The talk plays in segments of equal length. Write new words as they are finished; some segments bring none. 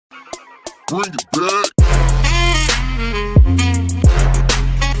Bring it back.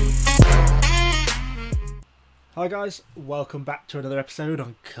 Hi guys, welcome back to another episode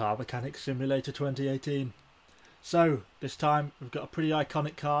on Car Mechanic Simulator 2018. So, this time we've got a pretty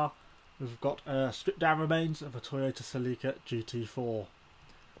iconic car. We've got stripped down remains of a Toyota Celica GT4.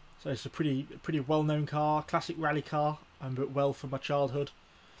 So it's a pretty well-known car, classic rally car. I remember it well from my childhood.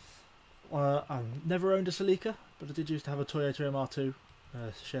 I've never owned a Celica, but I did used to have a Toyota MR2.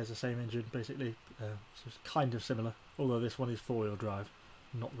 Shares the same engine basically, so it's kind of similar, although this one is four-wheel drive,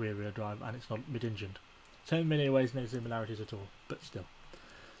 not rear-wheel drive, and it's not mid-engined. So in many ways no similarities at all, but still.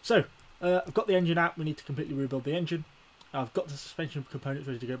 So, I've got the engine out. We need to completely rebuild the engine. I've got the suspension components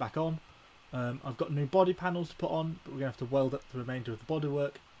ready to go back on. I've got new body panels to put on, but we're going to have to weld up the remainder of the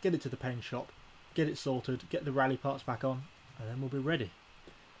bodywork, get it to the paint shop, get it sorted, get the rally parts back on, and then we'll be ready.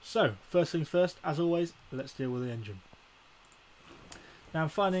 So, first things first, as always, let's deal with the engine. Now I'm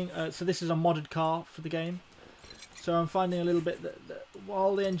finding, so this is a modded car for the game, so I'm finding a little bit that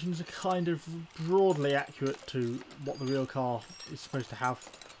while the engines are kind of broadly accurate to what the real car is supposed to have,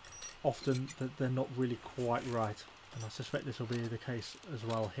 often that they're not really quite right, and I suspect this will be the case as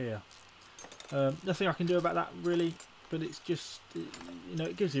well here. Nothing I can do about that really, but it's just, you know,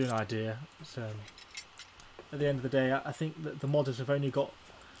 it gives you an idea. So at the end of the day, I think that the modders have only got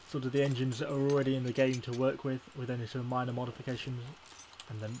sort of the engines that are already in the game to work with only some minor modifications,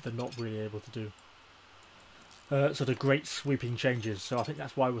 and then they're not really able to do sort of great sweeping changes. So I think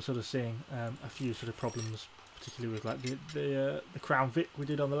that's why we're sort of seeing a few sort of problems, particularly with like the Crown Vic we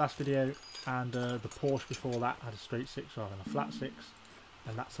did on the last video, and the Porsche before that had a straight six rather than a flat six,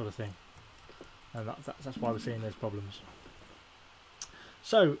 and that sort of thing. And that's why we're seeing those problems.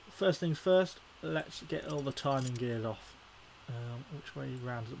 So first things first, let's get all the timing gears off. Which way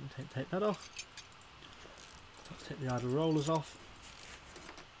round does it take that off? Let's take the idle rollers off.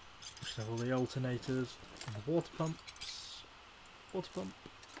 We should have all the alternators and the water pump, and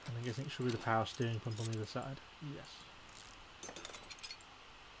I'm guessing it should be the power steering pump on the other side. Yes.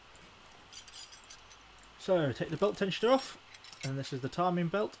 So take the belt tensioner off, and this is the timing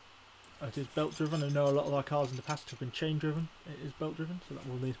belt. It is belt driven. I know a lot of our cars in the past have been chain driven. It is belt driven, so that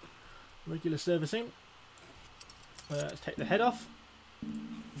will need regular servicing. Let's take the head off.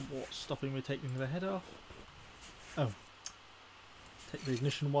 What's stopping me taking the head off? Oh. Take the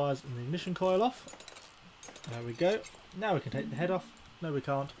ignition wires and the ignition coil off. There we go. Now we can take the head off. No, we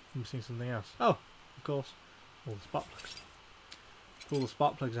can't. I'm missing something else. Oh, of course. All the spark plugs. Pull the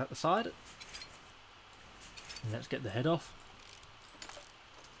spark plugs out the side. And let's get the head off.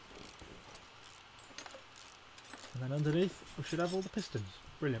 And then underneath we should have all the pistons.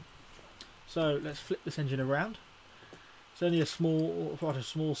 Brilliant. So let's flip this engine around. It's only a small, quite a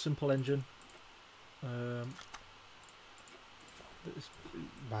small, simple engine.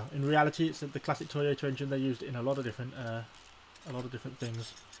 Well, in reality, it's the classic Toyota engine. They used it in a lot of different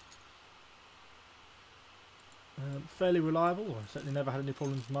things. Fairly reliable. I certainly never had any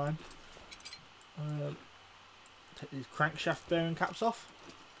problems with mine. Take these crankshaft bearing caps off,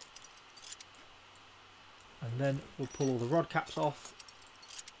 and then we'll pull all the rod caps off,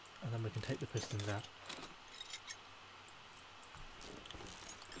 and then we can take the pistons out.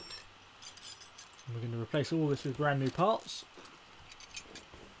 And we're going to replace all this with brand new parts.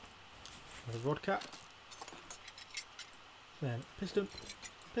 The rod cap, then piston,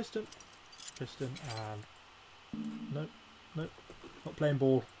 and nope, not playing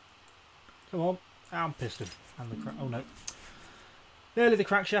ball. Come on, and piston, and the oh no, nearly the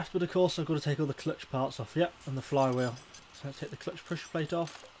crankshaft, but of course I've got to take all the clutch parts off. Yep, and the flywheel. So let's take the clutch push plate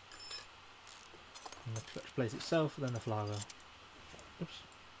off, and the clutch plate itself, and then the flywheel. Oops,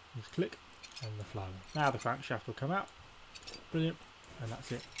 just click, and the flywheel. Now the crankshaft will come out. Brilliant, and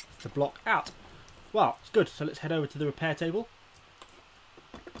that's it. The block out. Well, it's good. So let's head over to the repair table.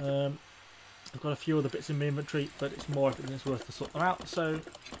 I've got a few other bits in my inventory, but it's more than it's worth to sort them out. So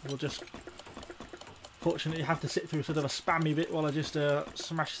we'll just, fortunately, have to sit through sort of a spammy bit while I just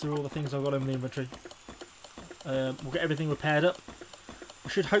smash through all the things I've got in the inventory. We'll get everything repaired up.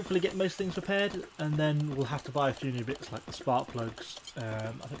 We should hopefully get most things repaired, and then we'll have to buy a few new bits like the spark plugs. I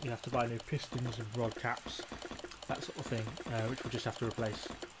think we have to buy new pistons and rod caps, that sort of thing, which we'll just have to replace.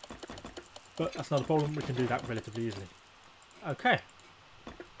 But that's not a problem, we can do that relatively easily. Okay,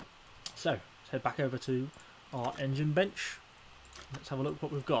 so let's head back over to our engine bench. Let's have a look at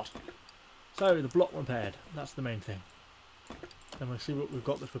what we've got. So the block repaired, that's the main thing. Then we'll see what we've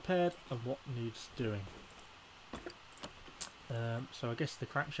got that's repaired and what needs doing. So I guess the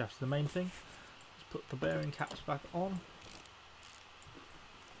crankshaft's the main thing. Let's put the bearing caps back on.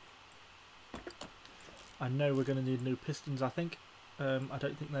 I know we're going to need new pistons, I think. I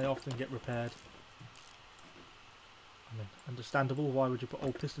don't think they often get repaired. I mean, understandable, why would you put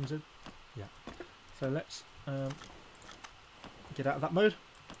old pistons in? Yeah. So let's get out of that mode.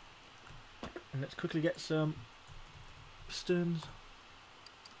 And let's quickly get some pistons.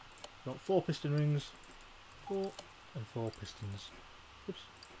 Got 4 piston rings, 4 and 4 pistons. Oops.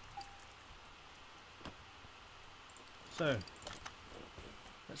 So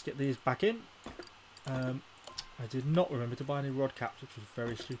let's get these back in. I did not remember to buy any rod caps, which was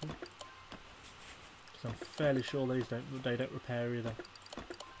very stupid. Because I'm fairly sure they don't repair either.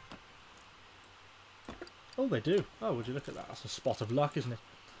 Oh, they do. Oh, would you look at that? That's a spot of luck, isn't it?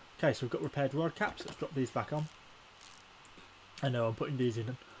 Okay, so we've got repaired rod caps. Let's drop these back on. I know I'm putting these in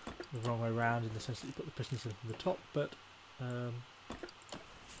the wrong way around, in the sense that you put the pistons in from the top, but I'm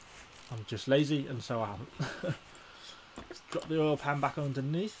just lazy, and so I haven't. Let's drop the oil pan back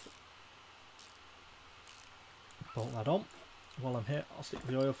underneath. Bolt that on. While I'm here, I'll stick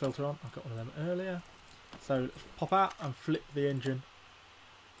the oil filter on. I got one of them earlier. So let's pop out and flip the engine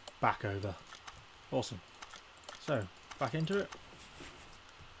back over. Awesome. So, back into it.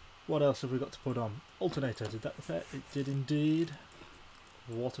 What else have we got to put on? Alternator, did that repair? It did indeed.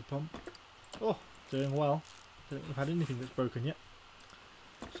 Water pump. Oh, doing well. Don't think we've had anything that's broken yet.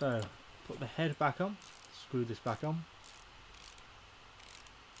 So, put the head back on. Screw this back on.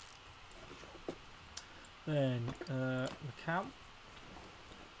 Then, the cam.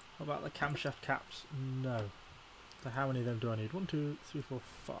 What about the camshaft caps? No. So how many of them do I need? 1, 2, 3, 4,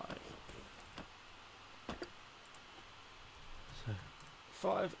 5. So,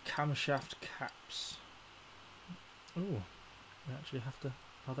 5 camshaft caps. Oh, we actually have to...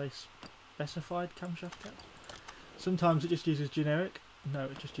 Are they specified camshaft caps? Sometimes it just uses generic. No,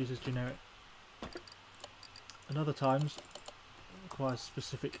 it just uses generic. And other times it requires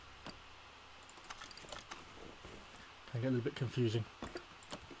specific. Can get a little bit confusing.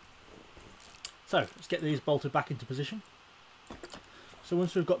 So let's get these bolted back into position. So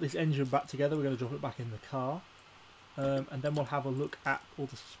once we've got this engine back together, we're going to drop it back in the car, and then we'll have a look at all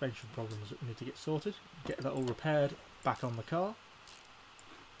the suspension problems that we need to get sorted, get that all repaired back on the car,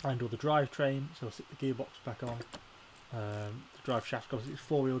 and all the drivetrain. So we'll stick the gearbox back on. The drive shaft, obviously it's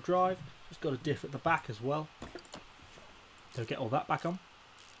 4-wheel drive. It's got a diff at the back as well. So get all that back on.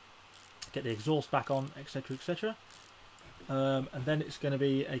 Get the exhaust back on, etc, etc. And then it's going to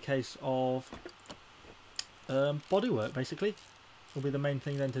be a case of bodywork, basically. Will be the main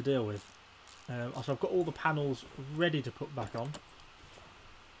thing then to deal with. So I've got all the panels ready to put back on,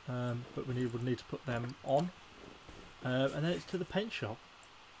 but we would need to put them on, and then it's to the paint shop.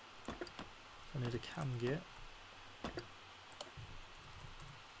 I need a cam gear.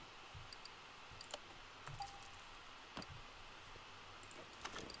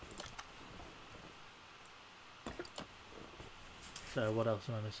 So what else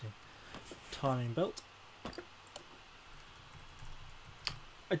am I missing? Timing belt.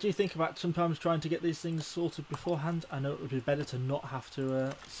 I do think about sometimes trying to get these things sorted beforehand. I know it would be better to not have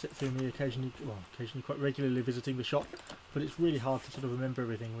to sit through me occasionally, well, occasionally quite regularly visiting the shop, but it's really hard to sort of remember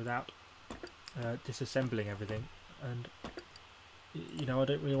everything without disassembling everything. And you know, I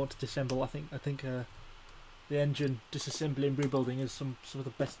don't really want to disassemble. I think the engine disassembly and rebuilding is some of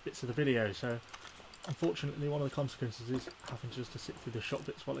the best bits of the video. So unfortunately, one of the consequences is having just to sit through the shop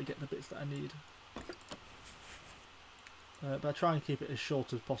bits while I get the bits that I need. But I try and keep it as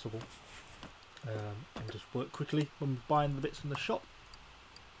short as possible, and just work quickly when buying the bits from the shop.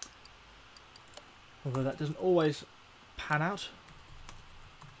 Although that doesn't always pan out.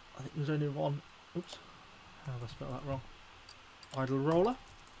 I think there's only one. Oops, how have I spelled that wrong? Idle roller.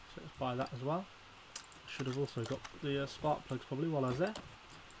 So let's buy that as well. Should have also got the spark plugs probably while I was there.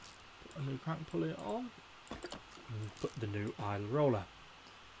 Put a new crank pulley on. And put the new idle roller.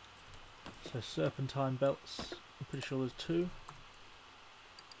 So serpentine belts. I'm pretty sure there's 2.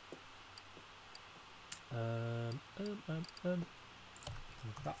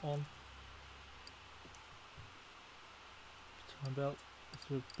 That one. Time belt. This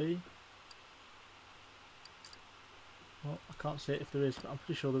would be. Well, I can't see it if there is, but I'm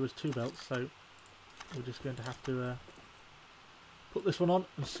pretty sure there was 2 belts. So we're just going to have to put this one on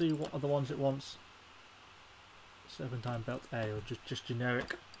and see what other ones it wants. Serpentine belt A, or just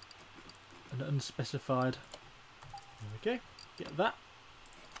generic and unspecified. There we go, get that.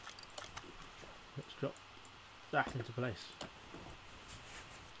 Let's drop that into place.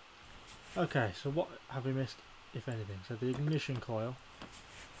 Okay, so what have we missed, if anything? So the ignition coil.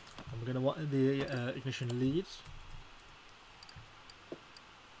 I'm going to want the ignition leads.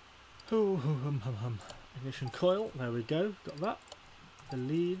 Ignition coil, there we go, got that. The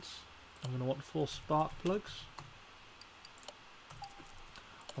leads, I'm going to want 4 spark plugs.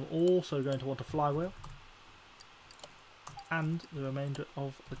 I'm also going to want a flywheel and the remainder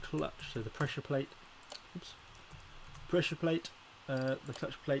of the clutch, so the pressure plate, oops, pressure plate, the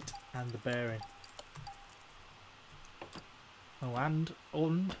clutch plate and the bearing. Oh, and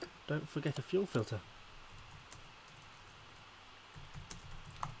don't forget a fuel filter.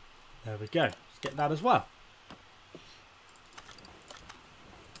 There we go, let's get that as well.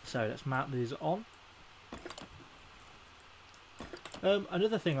 So let's mount these on.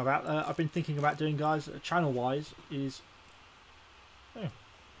 Another thing about I've been thinking about doing, guys, channel wise, is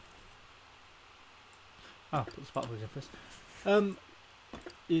put the spark plugs in first.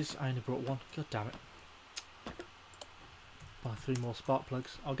 Is I only brought one, god damn it. Buy 3 more spark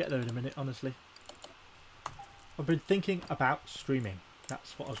plugs. I'll get there in a minute, honestly. I've been thinking about streaming.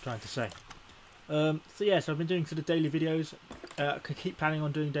 That's what I was trying to say. So yeah, so I've been doing sort of daily videos. I could keep planning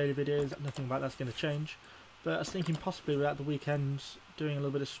on doing daily videos. Nothing about that's going to change. But I was thinking possibly without the weekends doing a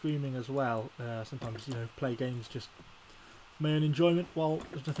little bit of streaming as well. Sometimes, you know, play games just for my own enjoyment while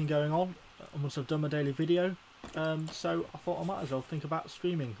there's nothing going on. And once I've done my daily video, so I thought I might as well think about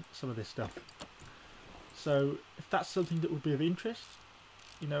streaming some of this stuff. So if that's something that would be of interest,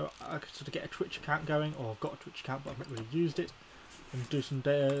 you know, I could sort of get a Twitch account going, or I've got a Twitch account but I've not really used it, and do some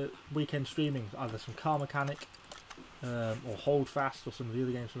weekend streaming, either some Car Mechanic, or Hold Fast, or some of the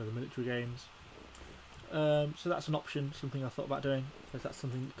other games, some of the military games. So that's an option, something I thought about doing. If that's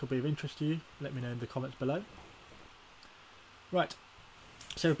something that could be of interest to you, let me know in the comments below. Right,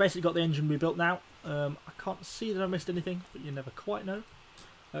 so we've basically got the engine rebuilt now. I can't see that I missed anything, but you never quite know.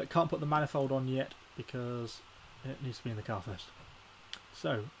 Can't put the manifold on yet because it needs to be in the car first.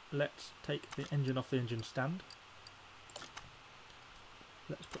 So let's take the engine off the engine stand.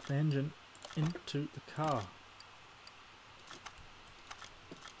 Let's put the engine into the car.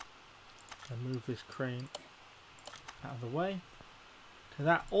 And move this crane out of the way. Okay,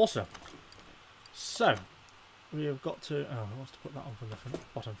 that awesome. So we have got to. Oh, I want to put that on from the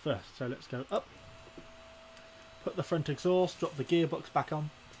front, bottom first. So let's go up. Put the front exhaust. Drop the gearbox back on,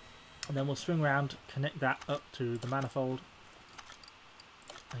 and then we'll swing around, connect that up to the manifold,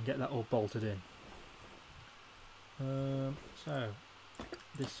 and get that all bolted in. So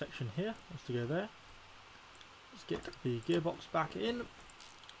this section here wants to go there. Let's get the gearbox back in.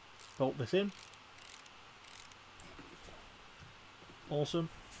 Bolt this in. Awesome.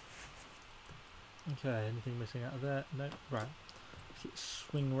 Okay, anything missing out of there? No. Right. Let's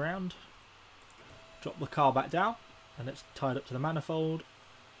swing round. Drop the car back down, and it's tied up to the manifold,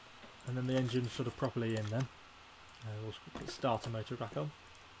 and then the engine's sort of properly in then. We'll put the starter motor back on.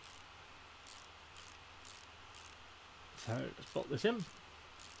 So let's bolt this in.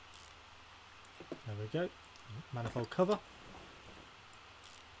 There we go. Manifold cover,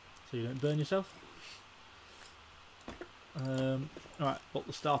 so you don't burn yourself. Alright, bolt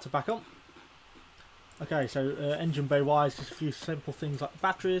the starter back on. Okay, so engine bay wise, just a few simple things like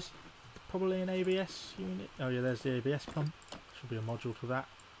batteries, probably an ABS unit. Oh yeah, there's the ABS pump. Should be a module to that.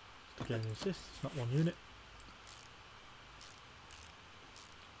 Again, insist, it's not one unit.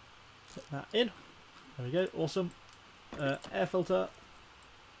 Put that in. There we go, awesome. Air filter.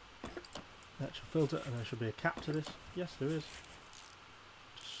 Actual filter, and there should be a cap to this. Yes, there is.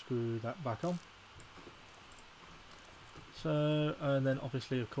 Just screw that back on. So, and then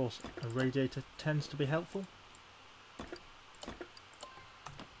obviously, of course, a radiator tends to be helpful.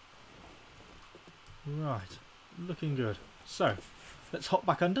 Right, looking good. So, let's hop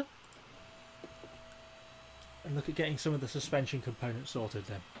back under and look at getting some of the suspension components sorted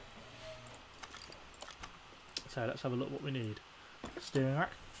then. So let's have a look what we need. Steering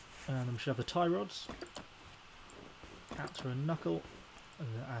rack, and then we should have the tie rods. Out to a knuckle, and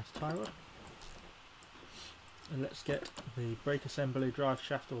then add a tie rod. And let's get the brake assembly, drive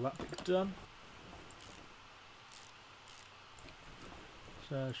shaft, all that done.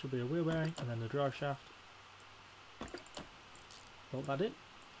 So there should be a wheel bearing, and then the drive shaft. Bolt that in.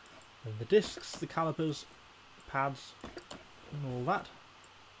 And the discs, the calipers, pads, and all that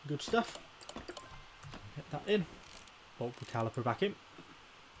good stuff. Get that in. Bolt the caliper back in.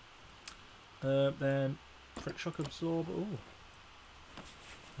 Then front shock absorber. Ooh.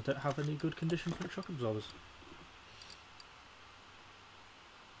 I don't have any good condition front shock absorbers.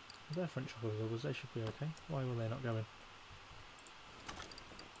 They're front shock absorbers, they should be okay. Why will they not go in?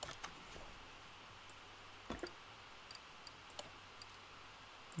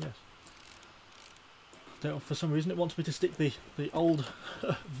 Yes. For some reason it wants me to stick the old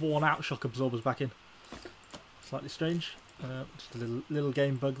worn out shock absorbers back in. Slightly strange. Just a little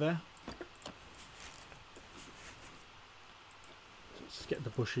game bug there. So let's get the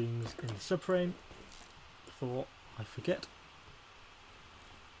bushings in the subframe before I forget.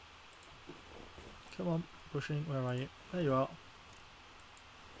 Come on, bushing, where are you? There you are.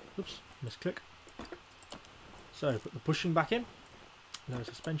 Oops, misclick. So put the bushing back in. Lower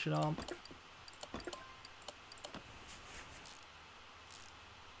suspension arm.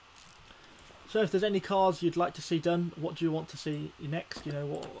 So if there's any cars you'd like to see done, what do you want to see next? You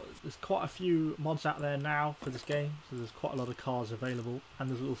know, there's quite a few mods out there now for this game, so there's quite a lot of cars available, and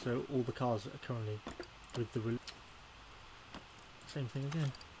there's also all the cars that are currently with the same thing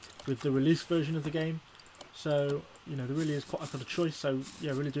again with the release version of the game. So you know, there really is quite a lot of choice. So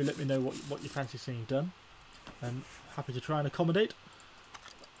yeah, really do let me know what you fancy seeing done, and happy to try and accommodate.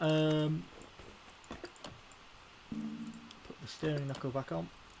 Put the steering knuckle back on.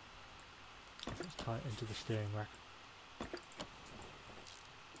 Let's tie it into the steering rack.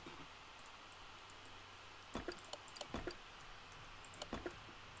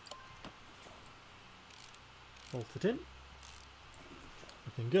 Bolt it in.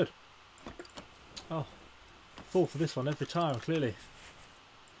 Looking good. Oh, fall for this one every time, clearly.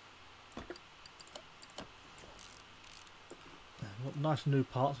 Nice new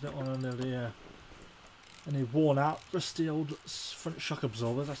parts. I don't want any worn out, rusty old front shock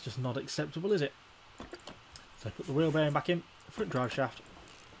absorbers. That's just not acceptable, is it? So put the wheel bearing back in, front drive shaft,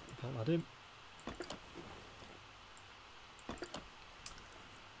 put that in.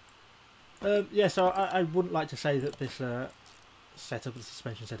 Yeah, so I wouldn't like to say that this setup, the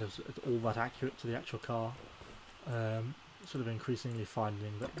suspension setup, is all that accurate to the actual car. Sort of increasingly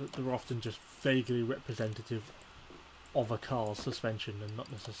finding that they're often just vaguely representative of a car's suspension and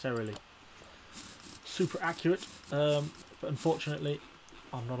not necessarily super accurate, but unfortunately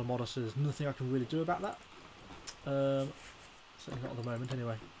I'm not a modder, so there's nothing I can really do about that. Certainly not at the moment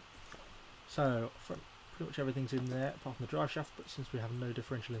anyway. So pretty much everything's in there apart from the drive shaft, but since we have no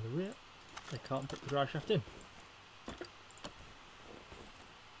differential in the rear, they can't put the drive shaft in.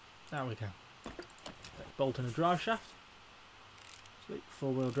 Now we can. Bolt in a drive shaft. Sweet,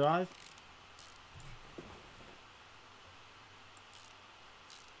 4-wheel drive.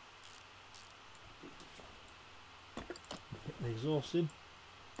 Get the exhaust in.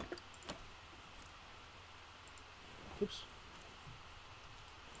 Oops.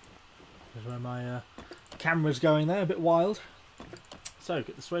 There's where my camera's going there, a bit wild. So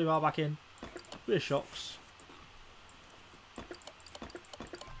get the sway bar back in, rear shocks.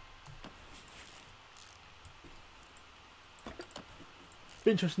 Be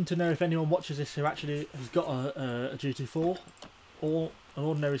interesting to know if anyone watches this who actually has got a GT4 or an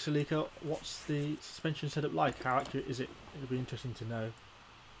ordinary Celica. What's the suspension setup like? How accurate is it? It'll be interesting to know.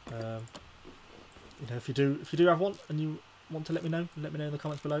 You know, if you do have one and you want to let me know in the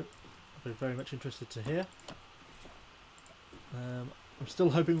comments below. I'll be very much interested to hear. I'm still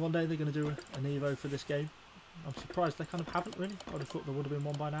hoping one day they're going to do an Evo for this game. I'm surprised they kind of haven't really. I would have thought there would have been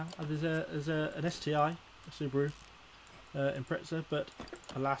one by now. There's an STI, a Subaru Impreza, but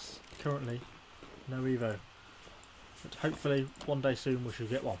alas, currently no Evo. But hopefully one day soon we should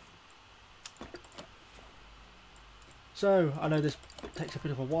get one. So I know this takes a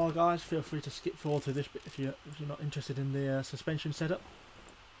bit of a while, guys. Feel free to skip forward through this bit if you're not interested in the suspension setup.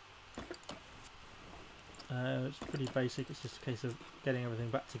 It's pretty basic. It's just a case of getting everything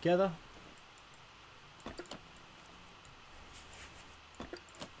back together.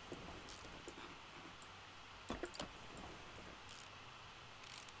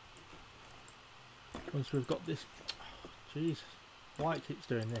 Once we've got this, jeez, why it keeps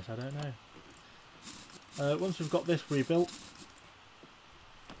doing this, I don't know. Once we've got this rebuilt,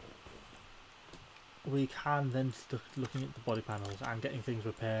 we can then start looking at the body panels and getting things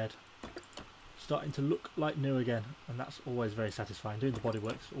repaired, starting to look like new again, and that's always very satisfying. Doing the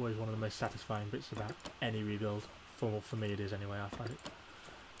bodywork is always one of the most satisfying bits about any rebuild. For me it is anyway. I find it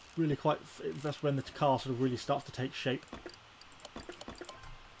really quite, that's when the car sort of really starts to take shape.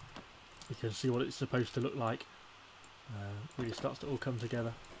 You can see what it's supposed to look like. Really starts to all come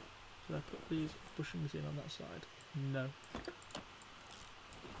together. Should I put these bushings in on that side? No.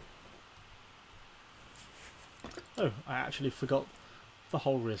 Oh, I actually forgot the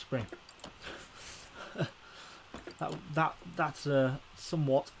whole rear spring. That's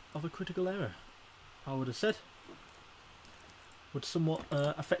somewhat of a critical error, I would have said. Would somewhat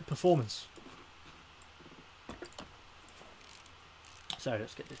affect performance. So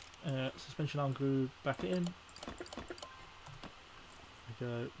let's get this suspension arm groove back in. There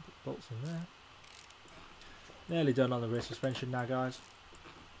we go, put bolts in there. Nearly done on the rear suspension now, guys.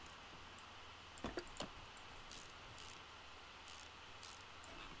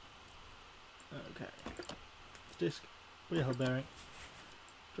 Okay. Disc, rear hub bearing,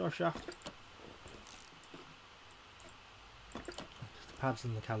 drive shaft. Just pads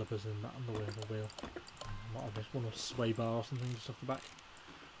and the calipers in that on the wheel. Might have missed one or sway bar or something just off the back.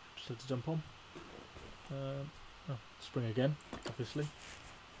 Just had to jump on. Oh, spring again, obviously.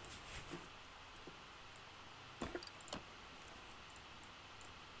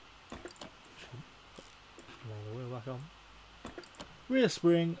 Roll the wheel back on. Rear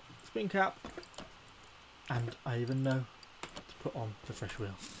spring, spin cap, and I even know to put on the fresh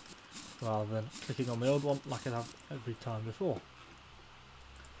wheel rather than clicking on the old one like I have every time before.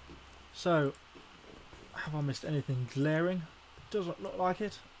 So, have I missed anything glaring? Doesn't look like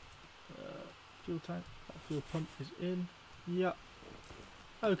it. Fuel tank, fuel pump is in. Yep.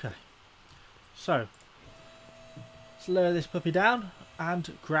 Okay. So, let's lower this puppy down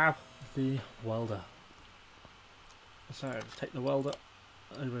and grab the welder. So, let's take the welder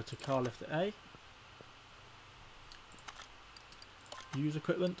over to car lifter A. Use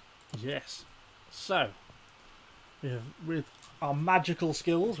equipment. Yes. So, with our magical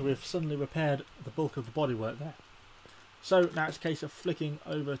skills, we've suddenly repaired the bulk of the bodywork there. So now it's a case of flicking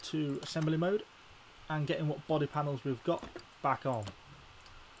over to assembly mode and getting what body panels we've got back on.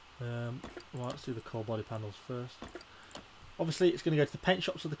 Well, let's do the core body panels first. Obviously it's going to go to the paint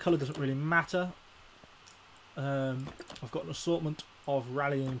shop, so the colour doesn't really matter. I've got an assortment of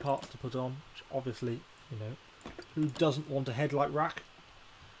rallying parts to put on, which obviously, you know, who doesn't want a headlight rack?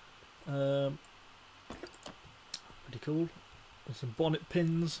 Pretty cool. There's some bonnet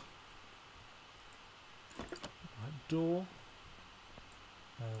pins. Right, door.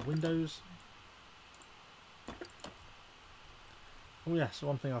 Windows. Oh yes, so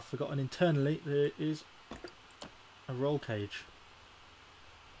one thing I've forgotten internally, there is a roll cage,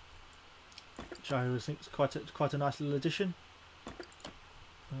 which I always think is quite a nice little addition.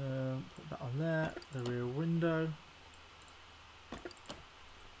 Put that on there. The rear window. So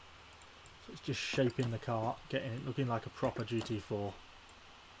it's just shaping the car, getting it looking like a proper GT4.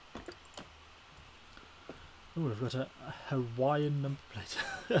 Oh, we've got a Hawaiian number plate.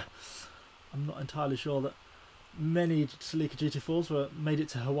 I'm not entirely sure that many Celica GT4s made it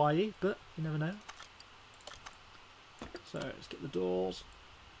to Hawaii, but you never know. So let's get the doors,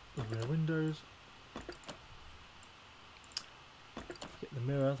 the rear windows, get the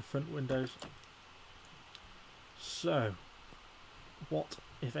mirror, the front windows. So, what,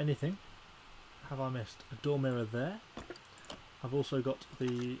 if anything, have I missed? A door mirror there. I've also got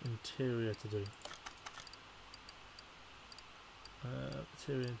the interior to do.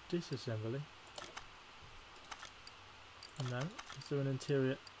 Interior disassembly. No, is there an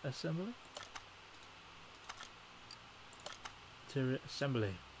interior assembly? Interior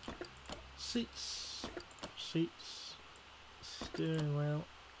assembly. Seats, steering wheel.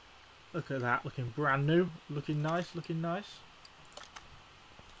 Look at that, looking brand new, looking nice, looking nice.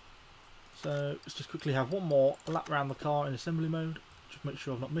 So let's just quickly have one more lap around the car in assembly mode, just make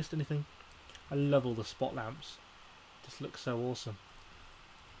sure I've not missed anything. I love all the spot lamps. This looks so awesome.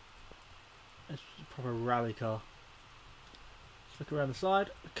 It's a proper rally car. Let's look around the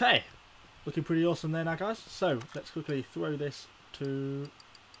side. Okay, looking pretty awesome there now, guys. So let's quickly throw this to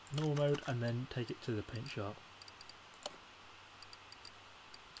normal mode and then take it to the paint shop.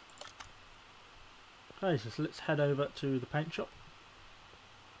 Okay, so let's head over to the paint shop.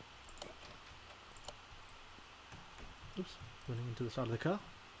 Oops, running into the side of the car.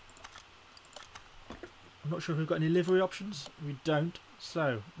 I'm not sure if we've got any livery options. We don't.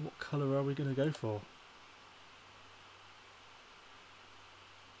 So, what colour are we going to go for?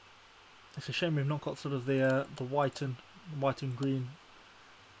 It's a shame we've not got sort of the white and green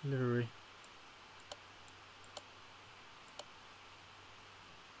livery.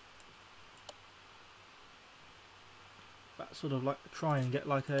 That sort of like try and get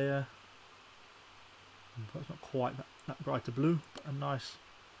like a. It's not quite that brighter blue, but a nice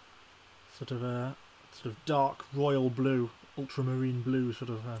sort of dark royal blue, ultramarine blue sort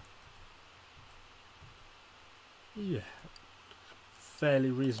of. Yeah,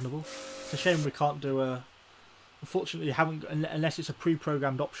 fairly reasonable. It's a shame we can't do a. Unfortunately, you haven't, unless it's a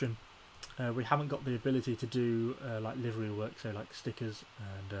pre-programmed option. We haven't got the ability to do like livery work, so like stickers,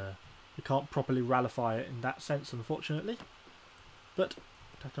 and we can't properly rallify it in that sense, unfortunately. But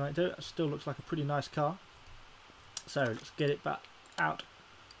have to make do. It still looks like a pretty nice car. So let's get it back out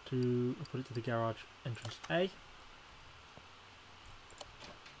to put it to the garage entrance A.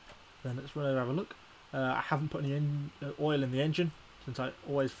 Then let's run over and have a look. I haven't put any oil in the engine since I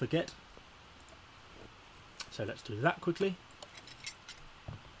always forget. So let's do that quickly.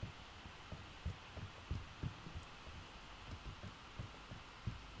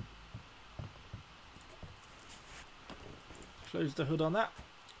 Close the hood on that.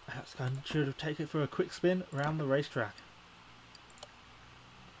 That's going to take it for a quick spin around the racetrack.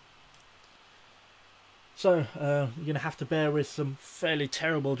 So you're going to have to bear with some fairly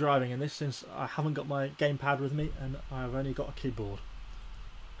terrible driving in this, since I haven't got my gamepad with me and I've only got a keyboard,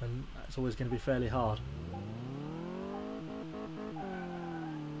 and that's always going to be fairly hard.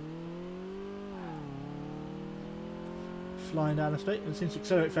 Flying down the straight, and it seems to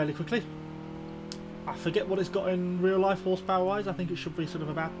accelerate fairly quickly. I forget what it's got in real life horsepower wise. I think it should be sort of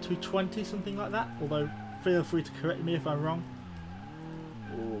about 220, something like that, although feel free to correct me if I'm wrong.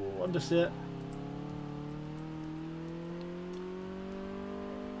 Oh, understeer.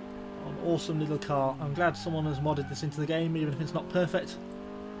 An awesome little car. I'm glad someone has modded this into the game, even if it's not perfect.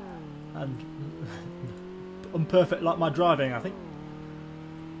 And unperfect like my driving, I think.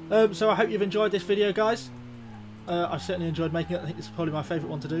 So I hope you've enjoyed this video, guys. I've certainly enjoyed making it. I think it's probably my favourite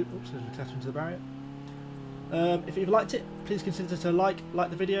one to do. Oops, there's a clatter into the barrier. If you've liked it, please consider to like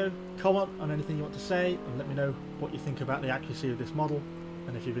the video, comment on anything you want to say, and let me know what you think about the accuracy of this model.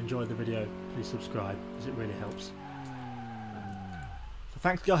 And if you've enjoyed the video, please subscribe, as it really helps. So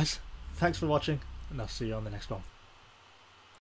thanks guys, thanks for watching, and I'll see you on the next one.